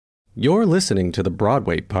You're listening to the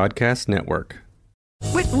Broadway Podcast Network.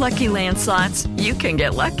 With Lucky Land Slots, you can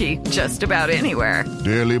get lucky just about anywhere.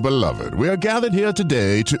 Dearly beloved, we are gathered here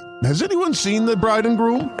today to... Has anyone seen the bride and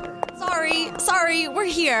groom? Sorry, we're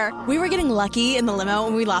here. We were getting lucky in the limo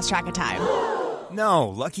and we lost track of time. No,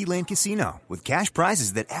 Lucky Land Casino, with cash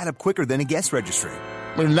prizes that add up quicker than a guest registry.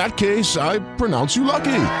 In that case, I pronounce you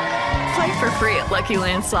lucky. Play for free at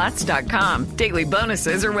LuckyLandSlots.com. Daily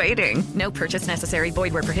bonuses are waiting. No purchase necessary.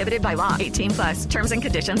 Void where prohibited by law. 18+. Terms and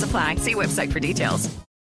conditions apply. See website for details.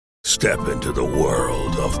 Step into the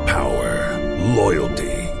world of power,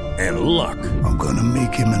 loyalty, and luck. I'm gonna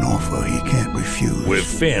make him an offer he can't refuse. With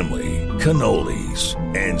family, cannolis,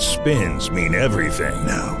 and spins mean everything.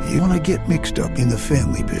 Now, you wanna get mixed up in the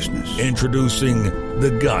family business. Introducing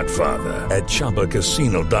The Godfather at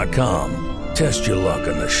ChumbaCasino.com. Test your luck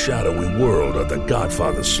in the shadowy world of The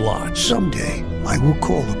Godfather slot. Someday, I will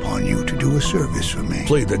call upon you to do a service for me.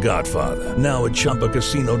 Play The Godfather, now at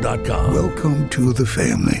ChumbaCasino.com. Welcome to the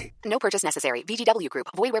family. No purchase necessary. VGW Group.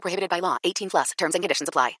 Void where prohibited by law. 18+. Terms and conditions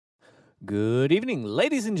apply. Good evening,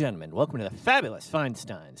 ladies and gentlemen. Welcome to the fabulous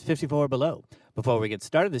Feinstein's 54 Below. Before we get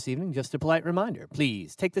started this evening, just a polite reminder.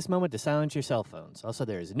 Please take this moment to silence your cell phones. Also,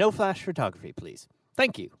 there is no flash photography, please.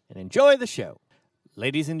 Thank you, and enjoy the show.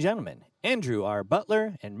 Ladies and gentlemen, Andrew R.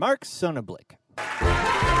 Butler and Mark Sonnenblick.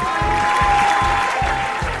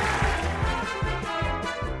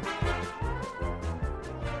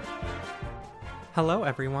 Hello,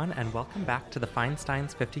 everyone, and welcome back to the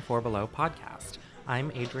Feinstein's 54 Below podcast.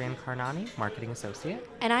 I'm Adrienne Carnani, Marketing Associate.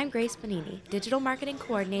 And I'm Grace Bonini, Digital Marketing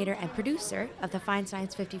Coordinator and Producer of the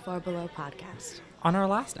Feinstein's 54 Below podcast. On our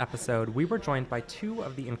last episode, we were joined by two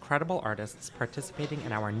of the incredible artists participating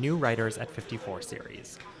in our New Writers at 54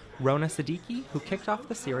 series. Rona Siddiqui, who kicked off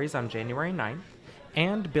the series on January 9th,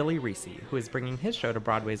 and Billy Reese, who is bringing his show to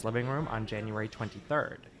Broadway's Living Room on January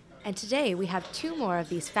 23rd. And today we have two more of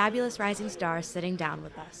these fabulous rising stars sitting down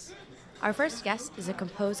with us. Our first guest is a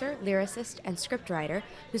composer, lyricist, and scriptwriter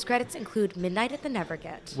whose credits include Midnight at the Never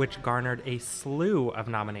Get, which garnered a slew of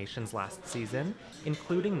nominations last season,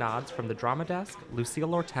 including nods from the Drama Desk, Lucille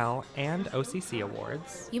Lortel, and OCC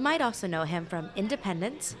Awards. You might also know him from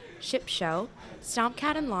Independence, Ship Show, Stomp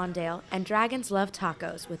Cat and Lawndale, and Dragons Love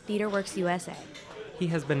Tacos with TheaterWorks USA. He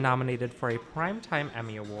has been nominated for a Primetime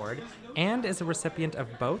Emmy Award and is a recipient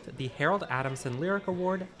of both the Harold Adamson Lyric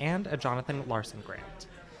Award and a Jonathan Larson Grant.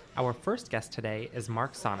 Our first guest today is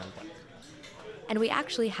Mark Sonnenblick. And we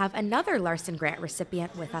actually have another Larson Grant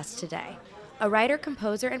recipient with us today. A writer,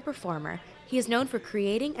 composer, and performer, he is known for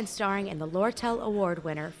creating and starring in the Lortel Award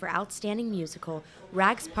winner for Outstanding Musical,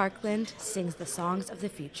 Rags Parkland Sings the Songs of the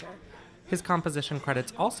Future. His composition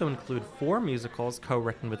credits also include 4 musicals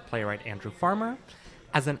co-written with playwright Andrew Farmer.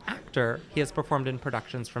 As an actor, he has performed in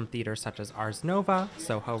productions from theater such as Ars Nova,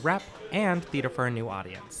 Soho Rep, and Theater for a New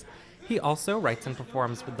Audience. He also writes and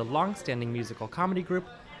performs with the long-standing musical comedy group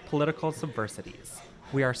Political Subversities.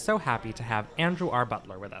 We are so happy to have Andrew R.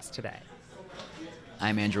 Butler with us today.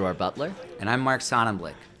 I'm Andrew R. Butler. And I'm Mark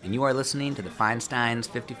Sonnenblick, and you are listening to the Feinstein's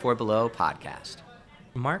 54 Below podcast.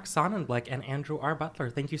 Mark Sonnenblick and Andrew R. Butler,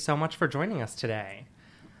 thank you so much for joining us today.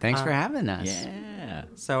 Thanks for having us. Yeah.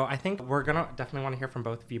 So I think we're going to definitely want to hear from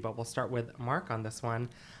both of you, but we'll start with Mark on this one.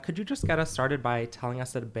 Could you just get us started by telling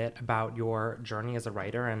us a bit about your journey as a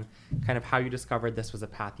writer and kind of how you discovered this was a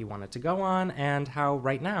path you wanted to go on and how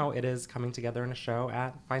right now it is coming together in a show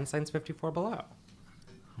at Feinstein's 54 Below?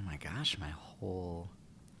 Oh my gosh, my whole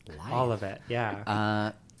life. All of it,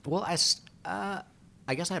 yeah. Well,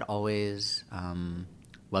 I guess I'd always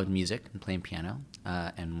loved music and playing piano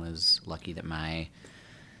and was lucky that my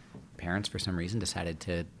parents, for some reason, decided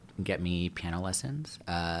to get me piano lessons.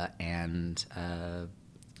 So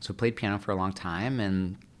played piano for a long time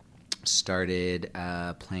and started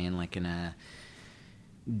playing like in a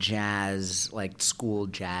jazz, like school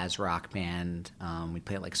jazz rock band. We'd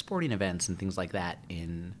play at like sporting events and things like that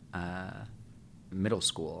in middle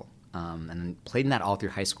school. And played in that all through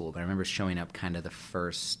high school. But I remember showing up kind of the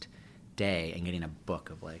first day and getting a book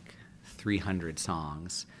of like 300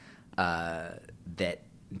 songs that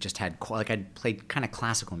just had, like, I'd played kind of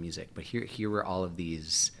classical music, but here were all of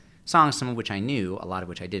these songs, some of which I knew, a lot of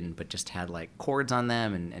which I didn't, but just had like chords on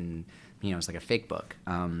them and you know, it's like a fake book.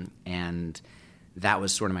 And that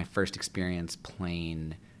was sort of my first experience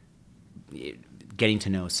playing, getting to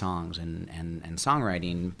know songs and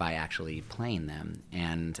songwriting by actually playing them,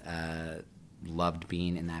 and loved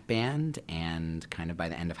being in that band, and kind of by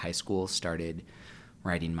the end of high school started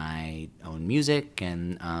writing my own music,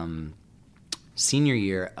 and senior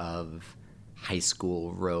year of high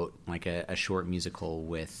school wrote like a short musical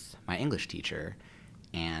with my English teacher,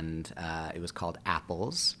 and it was called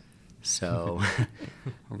Apples, So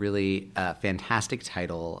really fantastic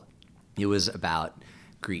title. It was about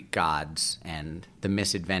Greek gods and the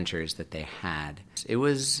misadventures that they had. It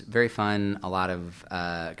was very fun. A lot of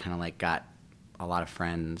got a lot of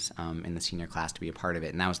friends in the senior class to be a part of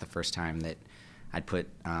it. And that was the first time that I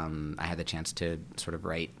had the chance to sort of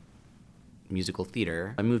write musical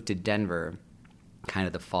theater. I moved to Denver kind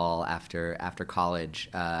of the fall after college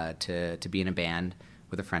to be in a band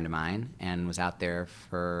with a friend of mine, and was out there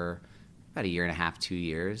for about 1.5 2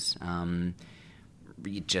 years,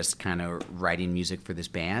 just kind of writing music for this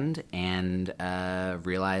band, and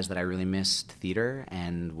realized that I really missed theater,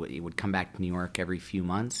 and would come back to New York every few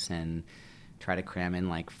months and try to cram in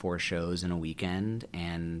like 4 shows in a weekend,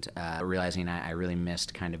 and realizing I really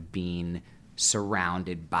missed kind of being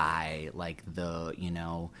surrounded by like the,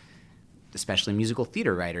 especially musical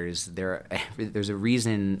theater writers. There's a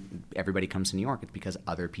reason everybody comes to New York. It's because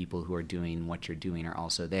other people who are doing what you're doing are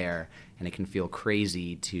also there, and it can feel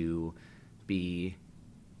crazy to be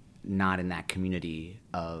not in that community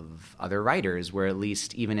of other writers, where at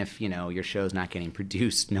least even if your show's not getting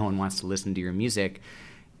produced, no one wants to listen to your music,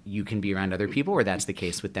 you can be around other people where that's the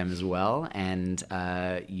case with them as well. And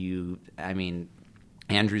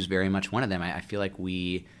Andrew's very much one of them. I feel like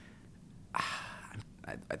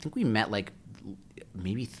I think we met like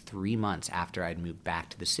maybe 3 months after I'd moved back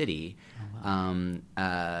to the city. Oh,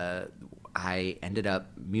 wow. I ended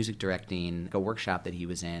up music directing a workshop that he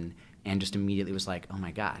was in, and just immediately was like, oh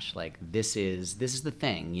my gosh, like this is the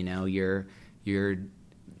thing. You're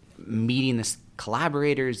meeting the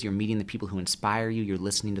collaborators, you're meeting the people who inspire you, you're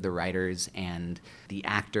listening to the writers and the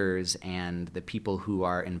actors and the people who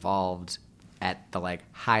are involved at the like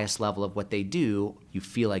highest level of what they do. You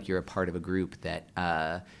feel like you're a part of a group that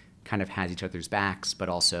kind of has each other's backs, but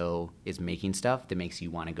also is making stuff that makes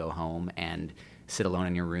you want to go home and sit alone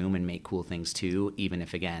in your room and make cool things too, even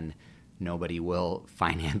if, again, nobody will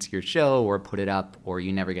finance your show or put it up, or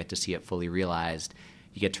you never get to see it fully realized.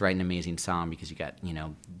 You get to write an amazing song because you got,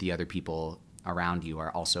 the other people around you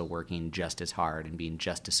are also working just as hard and being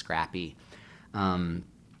just as scrappy. And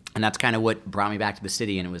that's kind of what brought me back to the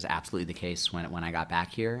city, and it was absolutely the case when I got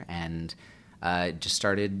back here, and just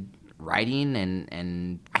started writing,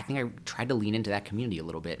 and I think I tried to lean into that community a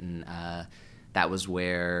little bit, and that was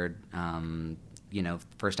where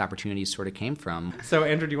first opportunities sort of came from. So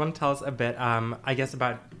Andrew, do you want to tell us a bit, I guess,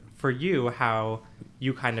 about, for you, how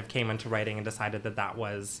you kind of came into writing and decided that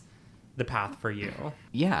was the path for you?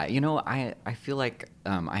 Yeah, I feel like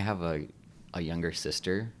I have a younger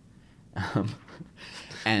sister.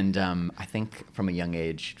 And I think from a young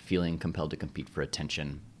age, feeling compelled to compete for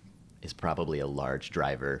attention is probably a large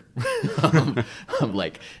driver of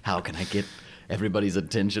like, how can I get everybody's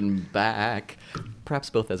attention back? Perhaps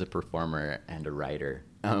both as a performer and a writer.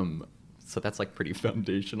 So that's like pretty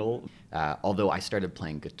foundational. Although I started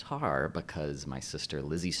playing guitar because my sister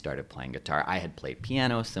Lizzie started playing guitar. I had played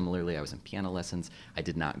piano similarly. I was in piano lessons. I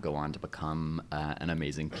did not go on to become an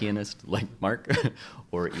amazing pianist like Mark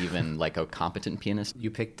or even like a competent pianist.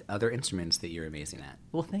 You picked other instruments that you're amazing at.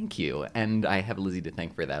 Well, thank you. And I have Lizzie to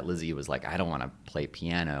thank for that. Lizzie was like, I don't want to play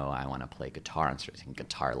piano. I want to play guitar, and started taking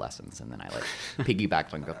guitar lessons. And then I like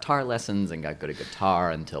piggybacked on guitar lessons and got good at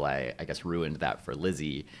guitar until I guess ruined that for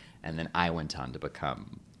Lizzie. And then I went on to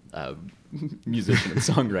become a musician and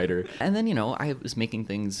songwriter. And then, I was making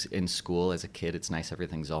things in school as a kid. It's nice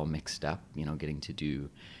everything's all mixed up, getting to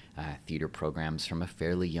do theater programs from a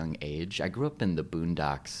fairly young age. I grew up in the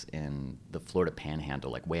boondocks in the Florida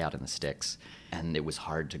Panhandle, like way out in the sticks. And it was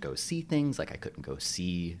hard to go see things. Like I couldn't go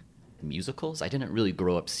see musicals. I didn't really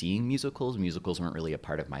grow up seeing musicals. Musicals weren't really a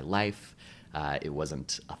part of my life. It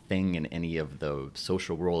wasn't a thing in any of the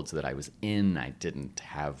social worlds that I was in. I didn't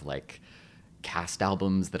have like cast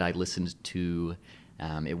albums that I listened to.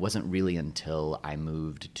 It wasn't really until I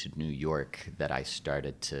moved to New York that I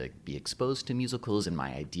started to be exposed to musicals, and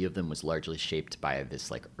my idea of them was largely shaped by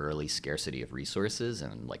this like early scarcity of resources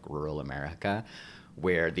in like rural America,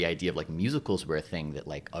 where the idea of like musicals were a thing that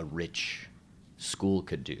like a rich school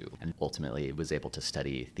could do. And ultimately was able to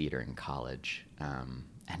study theater in college.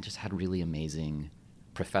 And just had really amazing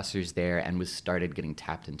professors there, and started getting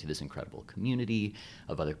tapped into this incredible community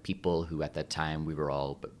of other people who at that time we were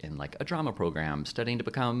all in like a drama program studying to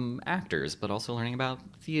become actors, but also learning about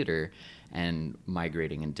theater and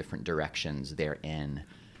migrating in different directions therein.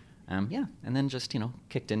 And then just,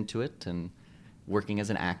 kicked into it and working as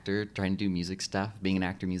an actor, trying to do music stuff. Being an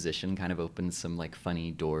actor-musician kind of opened some like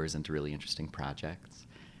funny doors into really interesting projects.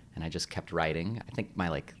 And I just kept writing. I think my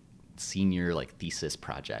like senior like thesis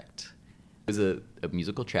project was a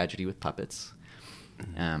musical tragedy with puppets,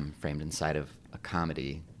 framed inside of a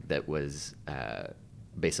comedy that was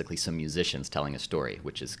basically some musicians telling a story,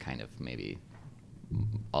 which is kind of maybe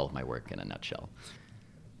all of my work in a nutshell.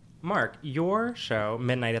 Mark, your show,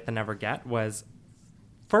 Midnight at the Never Get, was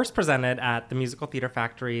first presented at the Musical Theater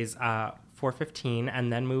Factory's 415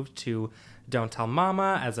 and then moved to Don't Tell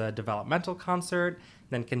Mama as a developmental concert,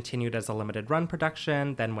 then continued as a limited run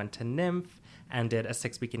production, then went to Nymph and did a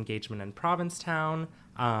 6-week engagement in Provincetown,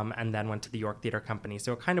 and then went to the York Theater Company.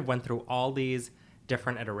 So it kind of went through all these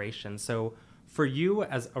different iterations. So for you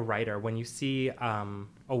as a writer, when you see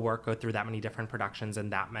a work go through that many different productions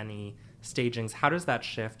and that many stagings, how does that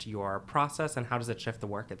shift your process and how does it shift the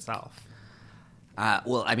work itself?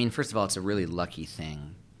 Well, I mean, first of all, it's a really lucky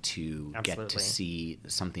thing to Absolutely. get to see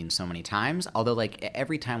something so many times. Although, like,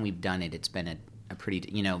 every time we've done it, it's been a pretty,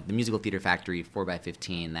 you know, the Musical Theater Factory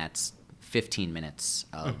 4x15, that's 15 minutes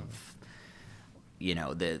of, you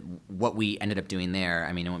know, what we ended up doing there.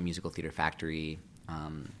 I mean, and what Musical Theater Factory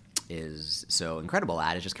is so incredible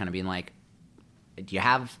at is just kind of being like, do you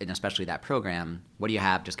have, and especially that program, what do you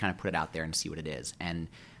have? Just kind of put it out there and see what it is. And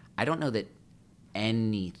I don't know that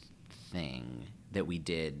anything that we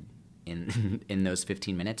did in those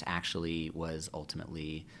 15 minutes actually was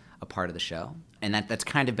ultimately a part of the show. And that's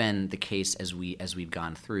kind of been the case as we've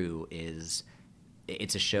gone through. Is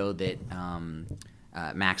it's a show that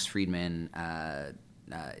Max Friedman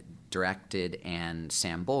directed, and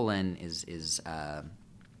Sam Bolin is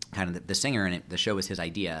kind of the singer, and the show was his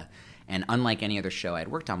idea. And unlike any other show I'd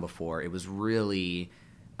worked on before, it was really,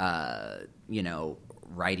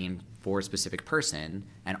 writing for a specific person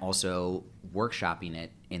and also workshopping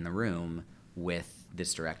it in the room with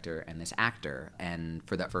this director and this actor. And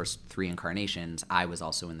for that first 3 incarnations, I was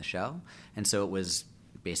also in the show. And so it was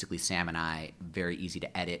basically Sam and I, very easy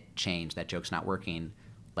to edit, change. That joke's not working.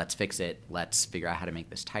 Let's fix it. Let's figure out how to make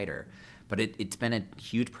this tighter. But it's been a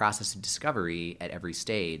huge process of discovery at every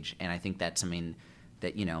stage. And I think that's something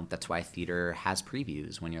that, you know, that's why theater has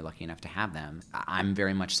previews when you're lucky enough to have them. I'm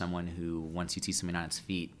very much someone who, once you see something on its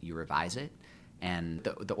feet, you revise it. And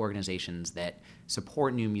the organizations that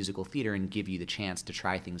support new musical theater and give you the chance to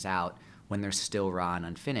try things out when they're still raw and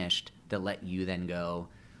unfinished, that let you then go,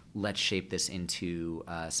 let's shape this into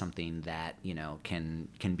something that, you know, can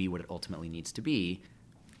be what it ultimately needs to be.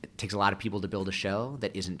 It takes a lot of people to build a show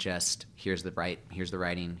that isn't just here's the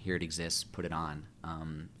writing, here it exists, put it on.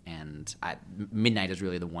 And Midnight is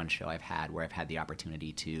really the one show I've had where I've had the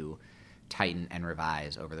opportunity to tighten and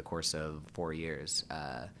revise over the course of 4 years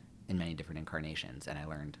in many different incarnations. And I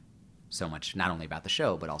learned so much, not only about the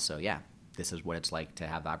show, but also, this is what it's like to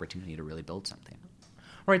have the opportunity to really build something.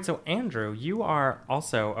 All right, so Andrew, you are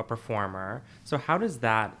also a performer. So how does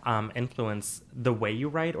that influence the way you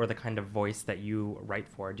write or the kind of voice that you write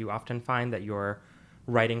for? Do you often find that you're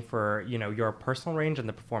writing for, you know, your personal range and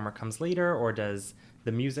the performer comes later, or does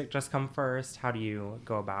the music just come first? How do you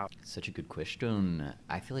go about? Such a good question.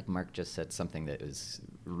 I feel like Mark just said something that was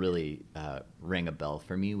really rang a bell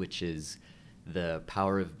for me, which is the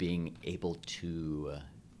power of being able to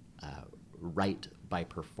write by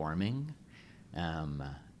performing.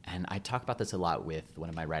 And I talk about this a lot with one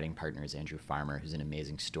of my writing partners, Andrew Farmer, who's an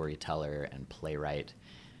amazing storyteller and playwright.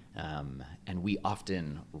 And we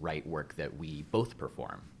often write work that we both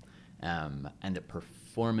perform. And that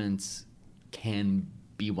performance can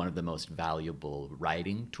be one of the most valuable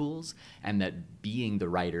writing tools, and that being the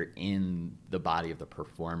writer in the body of the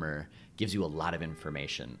performer gives you a lot of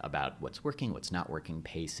information about what's working, what's not working,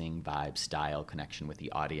 pacing, vibe, style, connection with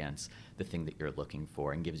the audience, the thing that you're looking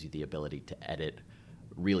for, and gives you the ability to edit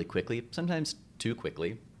really quickly, sometimes too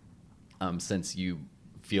quickly, since you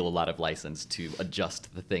feel a lot of license to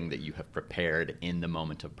adjust the thing that you have prepared in the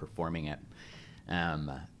moment of performing it.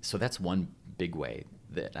 So that's one big way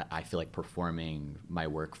that I feel like performing my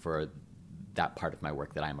work, for that part of my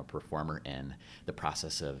work that I'm a performer in, the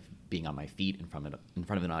process of being on my feet in front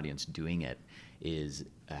of an audience doing it is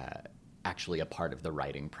actually a part of the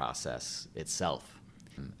writing process itself.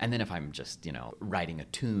 And then if I'm just, writing a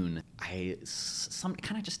tune, it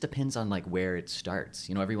kind of just depends on like where it starts.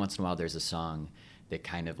 Every once in a while there's a song that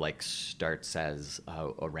kind of like starts as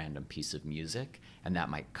a random piece of music, and that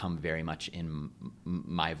might come very much in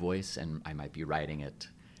my voice, and I might be writing it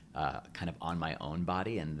kind of on my own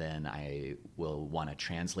body, and then I will want to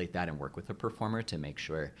translate that and work with a performer to make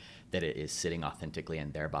sure that it is sitting authentically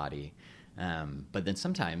in their body. But then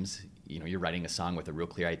sometimes, you're writing a song with a real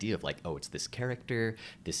clear idea of like, oh, it's this character,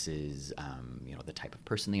 this is, the type of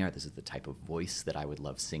person they are, this is the type of voice that I would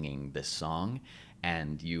love singing this song.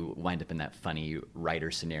 And you wind up in that funny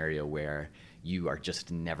writer scenario where you are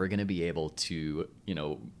just never going to be able to,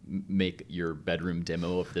 make your bedroom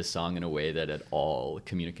demo of this song in a way that at all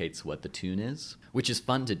communicates what the tune is, which is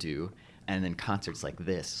fun to do. And then concerts like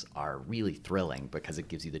this are really thrilling because it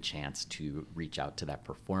gives you the chance to reach out to that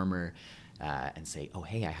performer and say, oh,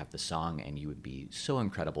 hey, I have the song, and you would be so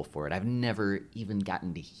incredible for it. I've never even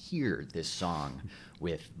gotten to hear this song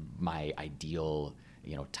with my ideal,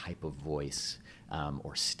 type of voice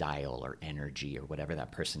or style or energy or whatever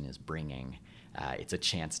that person is bringing. It's a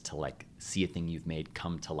chance to see a thing you've made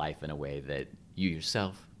come to life in a way that you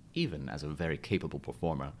yourself, even as a very capable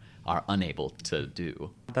performer, are unable to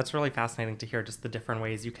do. That's really fascinating to hear, just the different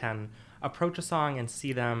ways you can approach a song and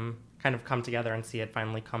see them kind of come together and see it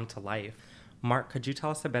finally come to life. Mark, could you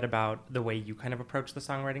tell us a bit about the way you kind of approach the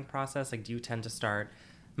songwriting process? Do you tend to start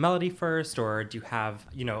melody first, or do you have,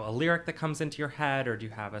 a lyric that comes into your head, or do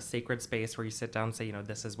you have a sacred space where you sit down and say,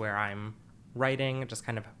 this is where I'm writing, just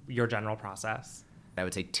kind of your general process? I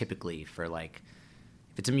would say typically for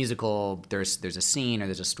if it's a musical, there's a scene or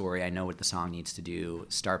there's a story, I know what the song needs to do.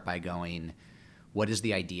 Start by going, what is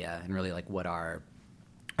the idea? And really what are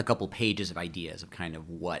a couple pages of ideas of kind of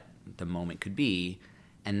what the moment could be,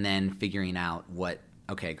 and then figuring out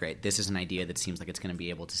okay, great, this is an idea that seems like it's going to be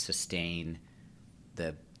able to sustain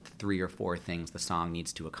the 3 or 4 things the song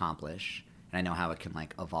needs to accomplish. And I know how it can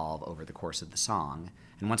evolve over the course of the song.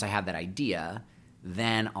 And once I have that idea,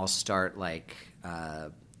 then I'll start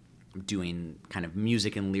doing kind of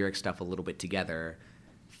music and lyric stuff a little bit together,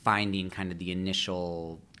 finding kind of the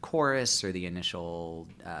initial chorus or the initial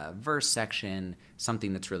verse section,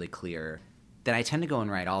 something that's really clear. Then I tend to go and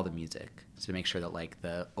write all the music to make sure that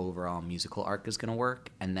the overall musical arc is going to work.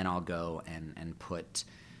 And then I'll go and put,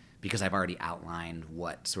 because I've already outlined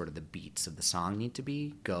what sort of the beats of the song need to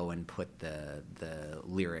be, go and put the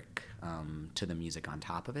lyric to the music on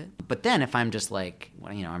top of it. But then if I'm just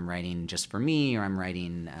I'm writing just for me, or I'm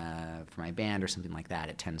writing for my band or something like that,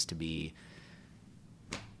 it tends to be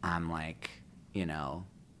I'm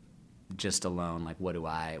just alone. What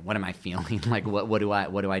am I feeling? What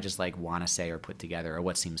do I just want to say or put together, or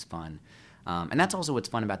what seems fun? And that's also what's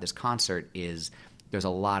fun about this concert is there's a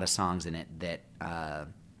lot of songs in it that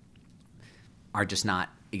are just not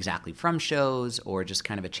exactly from shows, or just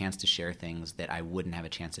kind of a chance to share things that I wouldn't have a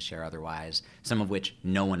chance to share otherwise. Some of which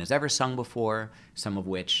no one has ever sung before, some of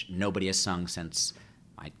which nobody has sung since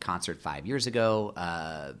my concert 5 years ago.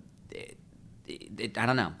 I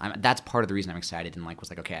don't know. That's part of the reason I'm excited and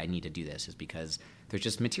was okay, I need to do this, is because there's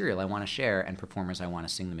just material I want to share and performers I want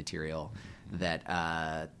to sing the material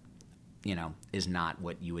that is not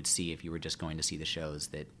what you would see if you were just going to see the shows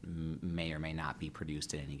that may or may not be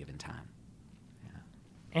produced at any given time.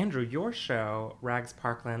 Andrew, your show, Rags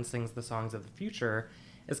Parkland Sings the Songs of the Future,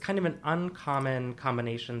 is kind of an uncommon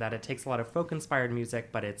combination that it takes a lot of folk-inspired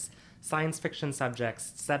music, but it's science fiction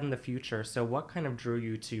subjects set in the future. So what kind of drew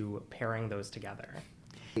you to pairing those together?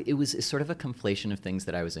 It was sort of a conflation of things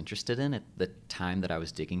that I was interested in at the time that I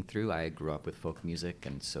was digging through. I grew up with folk music,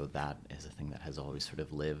 and so that is a thing that has always sort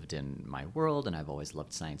of lived in my world, and I've always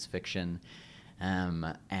loved science fiction.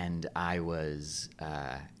 And I was...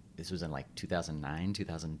 this was in 2009,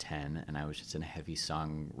 2010, and I was just in a heavy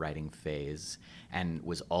songwriting phase, and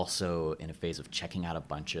was also in a phase of checking out a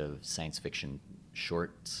bunch of science fiction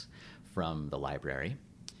shorts from the library.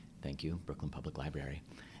 Thank you, Brooklyn Public Library.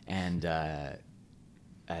 And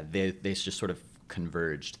they just sort of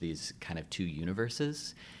converged, these kind of two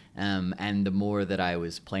universes. And the more that I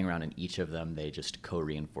was playing around in each of them, they just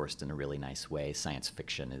co-reinforced in a really nice way. Science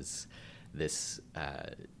fiction is this...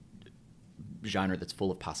 genre that's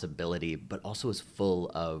full of possibility, but also is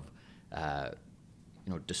full of,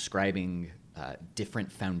 describing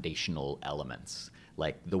different foundational elements.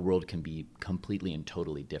 The world can be completely and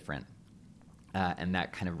totally different. And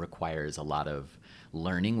that kind of requires a lot of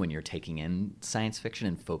learning when you're taking in science fiction,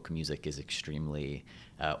 and folk music is extremely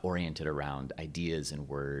oriented around ideas and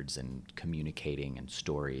words and communicating and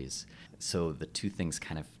stories. So the two things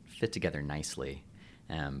kind of fit together nicely.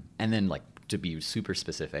 And then, to be super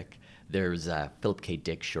specific, there's a Philip K.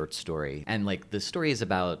 Dick short story. And the story is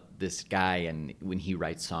about this guy, and when he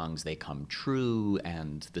writes songs, they come true.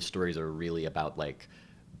 And the stories are really about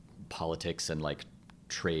politics and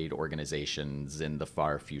trade organizations in the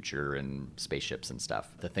far future and spaceships and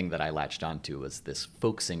stuff. The thing that I latched onto was this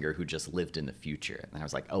folk singer who just lived in the future. And I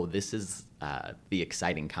was like, oh, this is the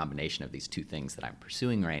exciting combination of these two things that I'm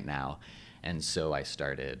pursuing right now. And so I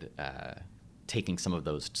started taking some of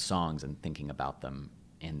those songs and thinking about them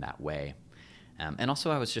in that way. And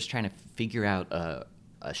also I was just trying to figure out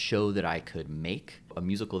a show that I could make. A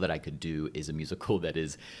musical that I could do is a musical that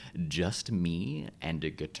is just me and a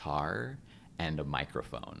guitar and a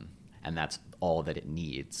microphone. And that's all that it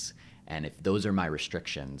needs. And if those are my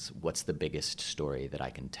restrictions, what's the biggest story that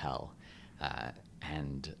I can tell?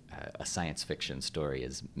 And a science fiction story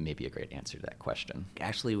is maybe a great answer to that question.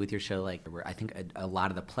 Actually, with your show, like, I think a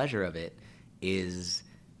lot of the pleasure of it is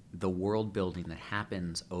the world building that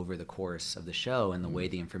happens over the course of the show and the way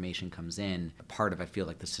the information comes in. Part of, I feel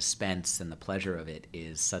like, the suspense and the pleasure of it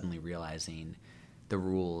is suddenly realizing the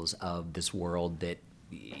rules of this world that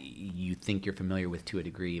you think you're familiar with to a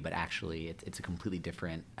degree, but actually it's a completely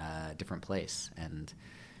different place. And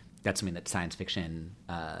that's something that science fiction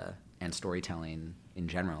and storytelling in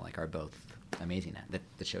general are both amazing at, that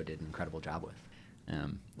the show did an incredible job with.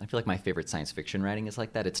 I feel like my favorite science fiction writing is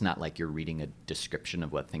like that. It's not like you're reading a description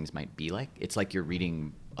of what things might be like. It's like you're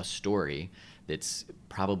reading a story that's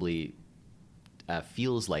probably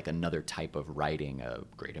feels like another type of writing, a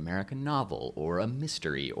great American novel or a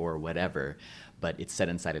mystery or whatever, but it's set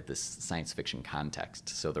inside of this science fiction context.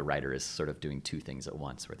 So the writer is sort of doing two things at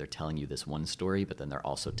once, where they're telling you this one story, but then they're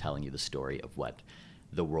also telling you the story of what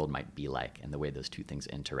the world might be like, and the way those two things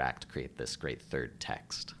interact create this great third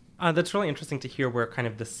text. That's really interesting to hear where kind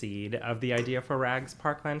of the seed of the idea for Rags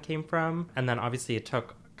Parkland came from. And then obviously it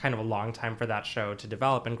took kind of a long time for that show to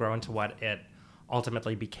develop and grow into what it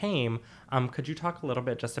ultimately became. Could you talk a little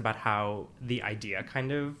bit just about how the idea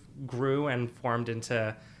kind of grew and formed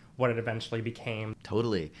into what it eventually became?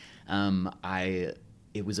 Totally.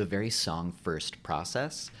 It was a very song-first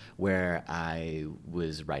process where I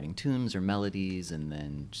was writing tunes or melodies and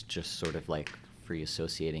then just sort of like free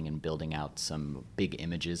associating and building out some big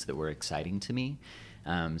images that were exciting to me.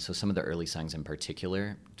 So some of the early songs in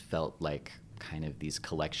particular felt like kind of these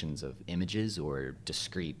collections of images or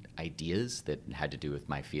discrete ideas that had to do with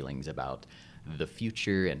my feelings about the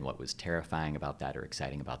future and what was terrifying about that or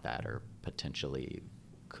exciting about that or potentially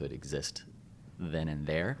could exist then and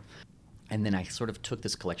there. And then I sort of took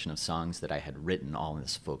this collection of songs that I had written all in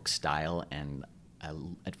this folk style and I,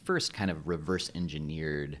 at first kind of reverse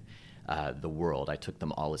engineered the world. I took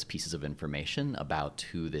them all as pieces of information about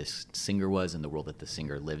who this singer was and the world that the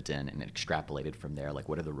singer lived in, and extrapolated from there, like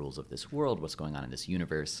what are the rules of this world, what's going on in this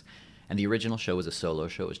universe. And the original show was a solo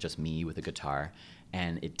show. It was just me with a guitar,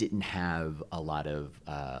 and it didn't have a lot of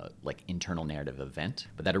like internal narrative event.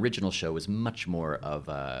 But that original show was much more of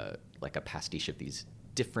like a pastiche of these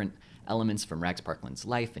different elements from Rags Parkland's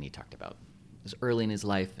life, and he talked about it was early in his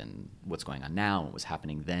life and what's going on now and what was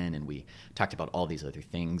happening then, and we talked about all these other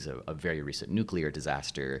things, a very recent nuclear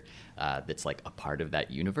disaster that's like a part of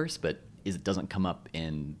that universe, but it doesn't come up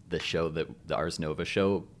in the show, the Ars Nova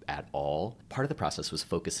show, at all. Part of the process was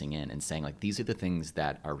focusing in and saying, like, these are the things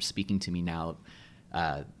that are speaking to me now.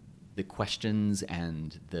 The questions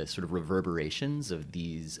and the sort of reverberations of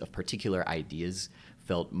particular ideas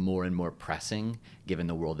felt more and more pressing given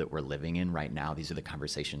the world that we're living in right now. These are the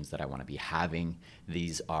conversations that I want to be having.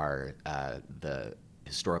 These are the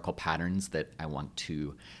historical patterns that I want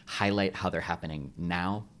to highlight how they're happening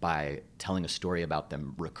now by telling a story about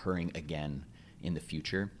them recurring again in the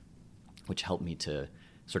future, which helped me to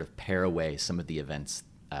sort of pare away some of the events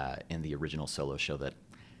in the original solo show that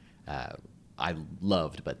I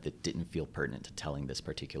loved, but that didn't feel pertinent to telling this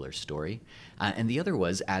particular story. And the other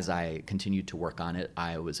was, as I continued to work on it,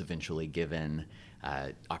 I was eventually given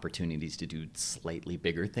opportunities to do slightly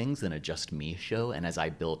bigger things than a Just Me show. And as I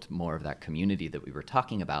built more of that community that we were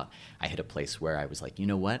talking about, I hit a place where I was like, you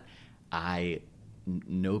know what? I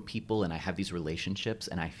know people and I have these relationships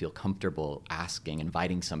and I feel comfortable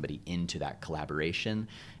inviting somebody into that collaboration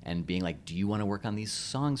and being like, do you want to work on these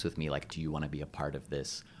songs with me? Like, do you want to be a part of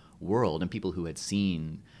this world? And people who had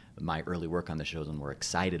seen my early work on the shows and were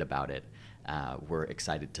excited about it were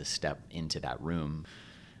excited to step into that room.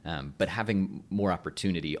 But having more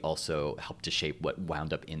opportunity also helped to shape what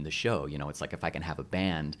wound up in the show. You know, it's like if I can have a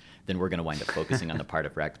band, then we're going to wind up focusing on the part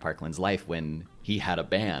of Rags Parkland's life when he had a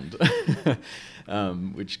band,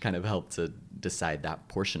 which kind of helped to decide that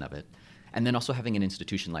portion of it. And then also having an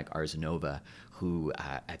institution like Ars Nova, who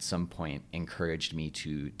at some point encouraged me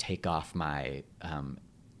to take off my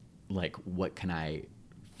like, what can I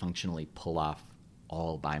functionally pull off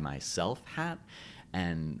all by myself hat,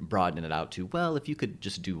 and broaden it out to, well, if you could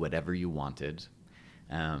just do whatever you wanted,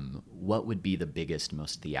 what would be the biggest,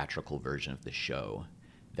 most theatrical version of the show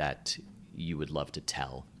that you would love to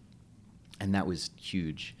tell? And that was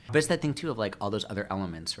huge. But it's that thing, too, of like all those other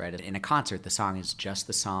elements, right? In a concert, the song is just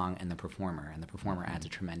the song and the performer adds a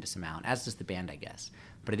tremendous amount, as does the band, I guess.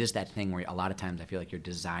 But it is that thing where a lot of times I feel like you're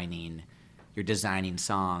designing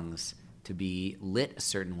songs to be lit a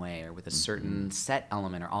certain way or with a certain set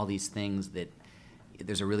element or all these things that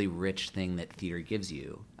there's a really rich thing that theater gives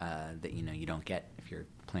you that, you know, you don't get if you're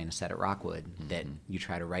playing a set at Rockwood that you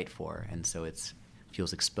try to write for. And so it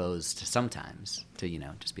feels exposed sometimes to, you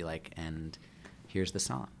know, just be like, and here's the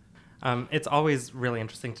song. It's always really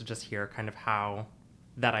interesting to just hear kind of how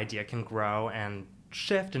that idea can grow and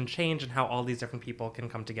shift and change, and how all these different people can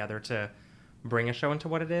come together to bring a show into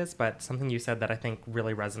what it is. But something you said that I think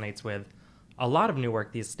really resonates with a lot of new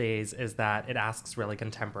work these days is that it asks really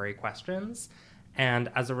contemporary questions.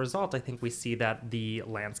 And as a result, I think we see that the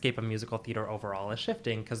landscape of musical theater overall is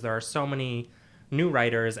shifting, because there are so many new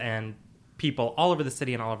writers and people all over the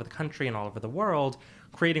city and all over the country and all over the world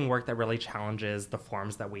creating work that really challenges the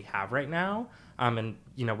forms that we have right now. And,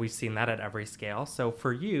 you know, we've seen that at every scale. So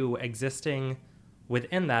for you, existing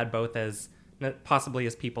within that, both as possibly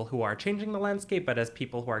as people who are changing the landscape, but as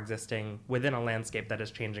people who are existing within a landscape that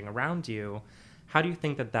is changing around you, how do you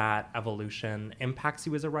think that that evolution impacts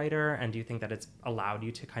you as a writer? And do you think that it's allowed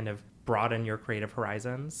you to kind of broaden your creative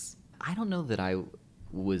horizons? I don't know that I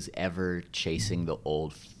was ever chasing the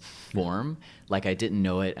old form. Like, I didn't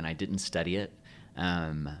know it and I didn't study it.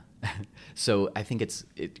 So I think it's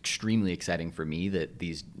extremely exciting for me that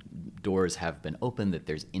these doors have been open, that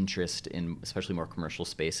there's interest in especially more commercial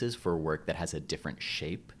spaces for work that has a different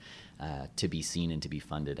shape to be seen and to be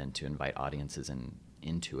funded and to invite audiences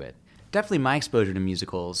into it. Definitely my exposure to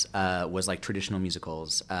musicals was like traditional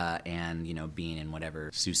musicals and, you know, being in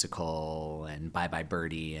whatever Seussical and Bye Bye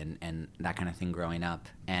Birdie and that kind of thing growing up.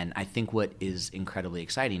 And I think what is incredibly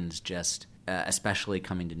exciting is just, especially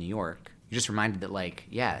coming to New York, you're just reminded that, like,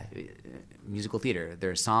 yeah, musical theater,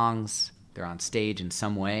 there are songs, they're on stage in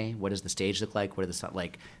some way. What does the stage look like? What are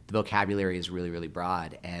the vocabulary is really, really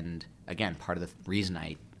broad. And again, part of the reason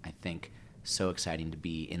I think so exciting to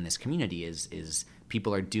be in this community is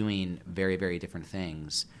people are doing very, very different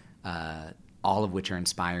things, all of which are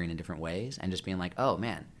inspiring in different ways, and just being like, oh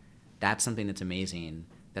man, that's something that's amazing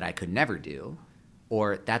that I could never do,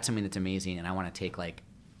 or that's something that's amazing and I want to take like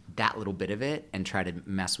that little bit of it and try to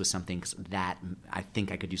mess with something that I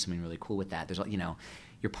think I could do something really cool with that. There's, you know,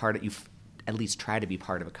 you've at least try to be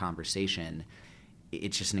part of a conversation.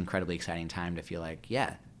 It's just an incredibly exciting time to feel like,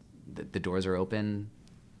 yeah, the doors are open.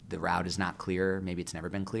 The route is not clear. Maybe it's never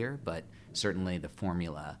been clear, but certainly the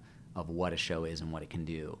formula of what a show is and what it can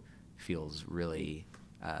do feels really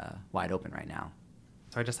wide open right now.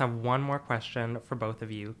 So I just have one more question for both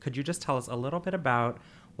of you. Could you just tell us a little bit about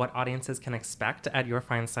what audiences can expect at your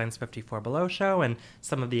Feinstein's 54 Below show, and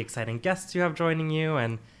some of the exciting guests you have joining you,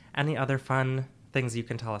 and any other fun things you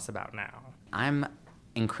can tell us about now? I'm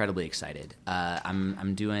incredibly excited.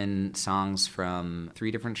 I'm doing songs from 3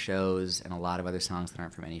 different shows and a lot of other songs that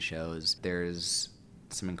aren't from any shows. There's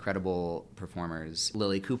some incredible performers.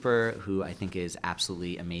 Lily Cooper, who I think is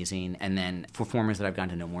absolutely amazing, and then performers that I've gotten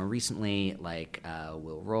to know more recently, like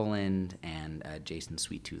Will Rowland and Jason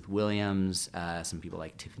Sweet Tooth Williams, some people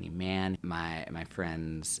like Tiffany Mann, my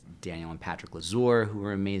friends Daniel and Patrick Lazur, who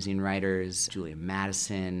are amazing writers, Julia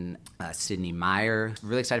Madison, Sydney Meyer.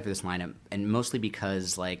 Really excited for this lineup, and mostly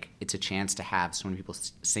because like it's a chance to have so many people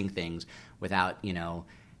sing things without, you know,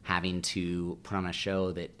 having to put on a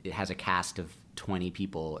show that it has a cast of 20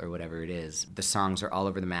 people or whatever it is. The songs are all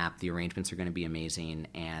over the map. The arrangements are going to be amazing,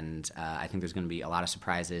 and I think there's going to be a lot of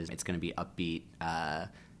surprises. It's going to be upbeat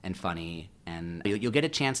and funny, and you'll get a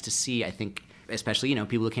chance to see, I think, especially, you know,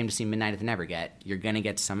 people who came to see Midnight at the Never Get, you're going to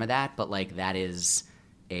get some of that, but like that is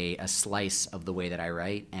a slice of the way that I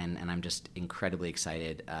write, and I'm just incredibly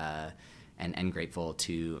excited and grateful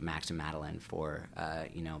to Max and Madeline for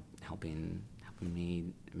you know, helping me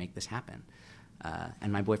make this happen.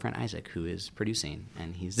 And my boyfriend Isaac, who is producing,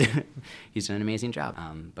 and he's done an amazing job.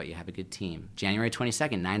 But you have a good team. January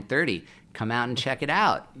 22nd, 9:30. Come out and check it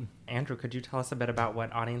out. Andrew, could you tell us a bit about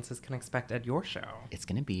what audiences can expect at your show? It's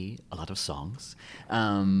going to be a lot of songs.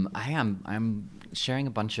 I'm sharing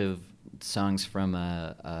a bunch of songs from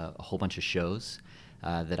a whole bunch of shows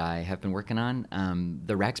that I have been working on.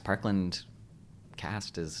 The Rags Parkland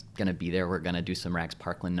cast is going to be there. We're going to do some Rags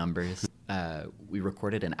Parkland numbers. We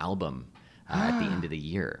recorded an album at the end of the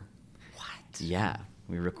year. What? Yeah,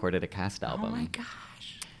 we recorded a cast album. Oh my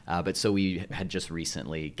gosh. But so we had just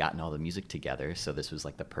recently gotten all the music together, so this was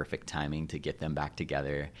like the perfect timing to get them back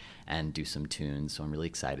together and do some tunes. So I'm really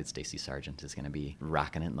excited. Stacey Sargent is going to be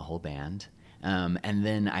rocking it in the whole band. And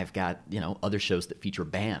then I've got, you know, other shows that feature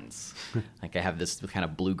bands. Like I have this kind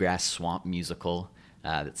of bluegrass swamp musical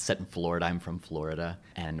that's set in Florida. I'm from Florida,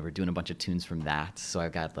 and we're doing a bunch of tunes from that. So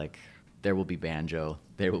I've got like, there will be banjo,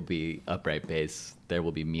 there will be upright bass, there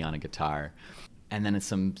will be me on a guitar. And then it's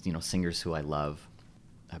some, you know, singers who I love.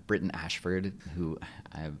 Britton Ashford, who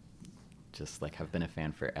I've just like have been a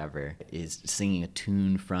fan forever, is singing a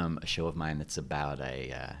tune from a show of mine that's about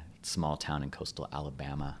a small town in coastal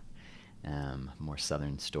Alabama. more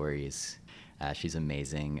Southern stories. She's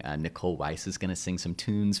amazing. Nicole Weiss is going to sing some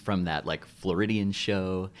tunes from that like Floridian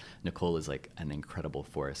show. Nicole is like an incredible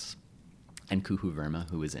force. And Kuhu Verma,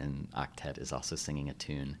 who is in Octet, is also singing a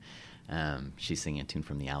tune. She's singing a tune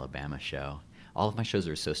from the Alabama show. All of my shows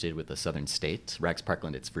are associated with the southern state. Rags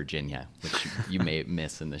Parkland, it's Virginia, which you may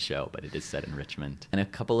miss in the show, but it is set in Richmond. And a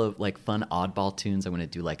couple of like fun oddball tunes. I want to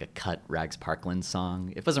do like a cut Rags Parkland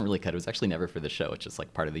song. It wasn't really cut. It was actually never for the show. It's just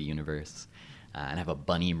like part of the universe. And I have a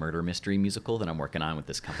bunny murder mystery musical that I'm working on with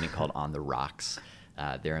this company called On the Rocks.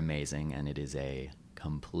 They're amazing, and it is a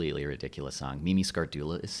completely ridiculous song. Mimi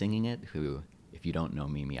Scardula is singing it, who, if you don't know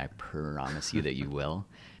Mimi, I promise you that you will.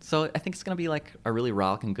 So I think it's going to be like a really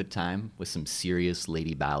rollicking good time with some serious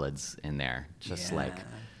lady ballads in there. Just like,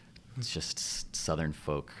 it's just Southern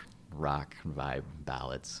folk rock vibe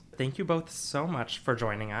ballads. Thank you both so much for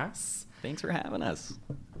joining us. Thanks for having us.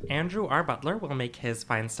 Andrew R. Butler will make his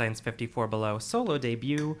Feinstein's 54 Below solo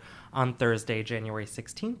debut on Thursday, January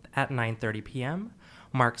 16th at 9:30 p.m.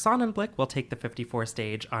 Mark Sonnenblick will take the 54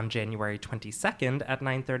 stage on January 22nd at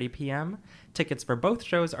 9:30 p.m. Tickets for both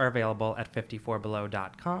shows are available at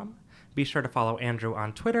 54below.com. Be sure to follow Andrew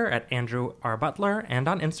on Twitter at Andrew R. Butler and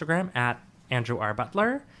on Instagram at Andrew R.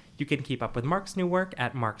 Butler. You can keep up with Mark's new work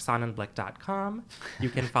at marksonnenblick.com. You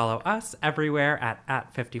can follow us everywhere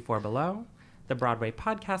at 54below. The Broadway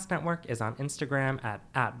Podcast Network is on Instagram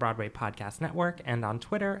at Broadway Podcast Network and on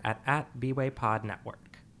Twitter at BWayPodNetwork.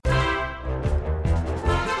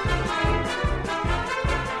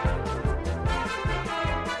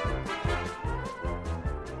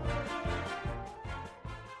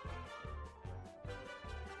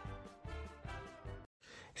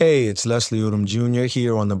 Hey, it's Leslie Odom Jr.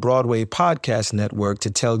 here on the Broadway Podcast Network to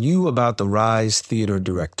tell you about the Rise Theater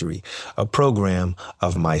Directory, a program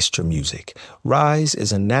of Maestro Music. Rise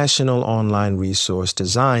is a national online resource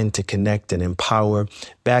designed to connect and empower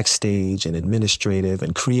backstage and administrative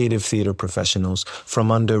and creative theater professionals from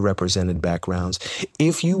underrepresented backgrounds.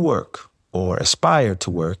 If you work or aspire to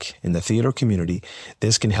work in the theater community,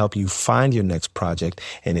 this can help you find your next project.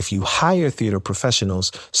 And if you hire theater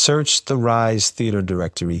professionals, search the Rise Theater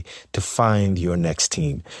Directory to find your next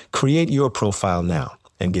team. Create your profile now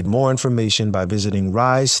and get more information by visiting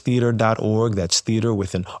risetheater.org. That's theater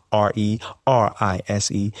with an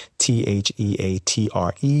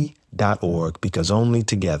RERISETHEATRE.org, because only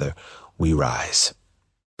together we rise.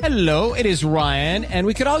 Hello, it is Ryan, and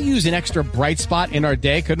we could all use an extra bright spot in our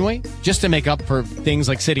day, couldn't we? Just to make up for things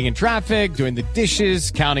like sitting in traffic, doing the dishes,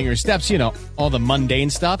 counting your steps, you know, all the mundane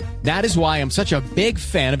stuff. That is why I'm such a big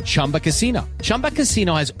fan of Chumba Casino. Chumba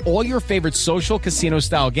Casino has all your favorite social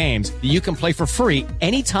casino-style games that you can play for free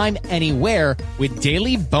anytime, anywhere with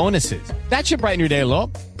daily bonuses. That should brighten your day a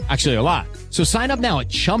little. Actually, a lot. So sign up now at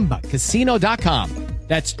ChumbaCasino.com.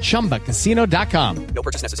 That's ChumbaCasino.com. No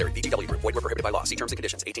purchase necessary. VGW Group. Void where prohibited by law. See terms and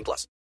conditions. 18+.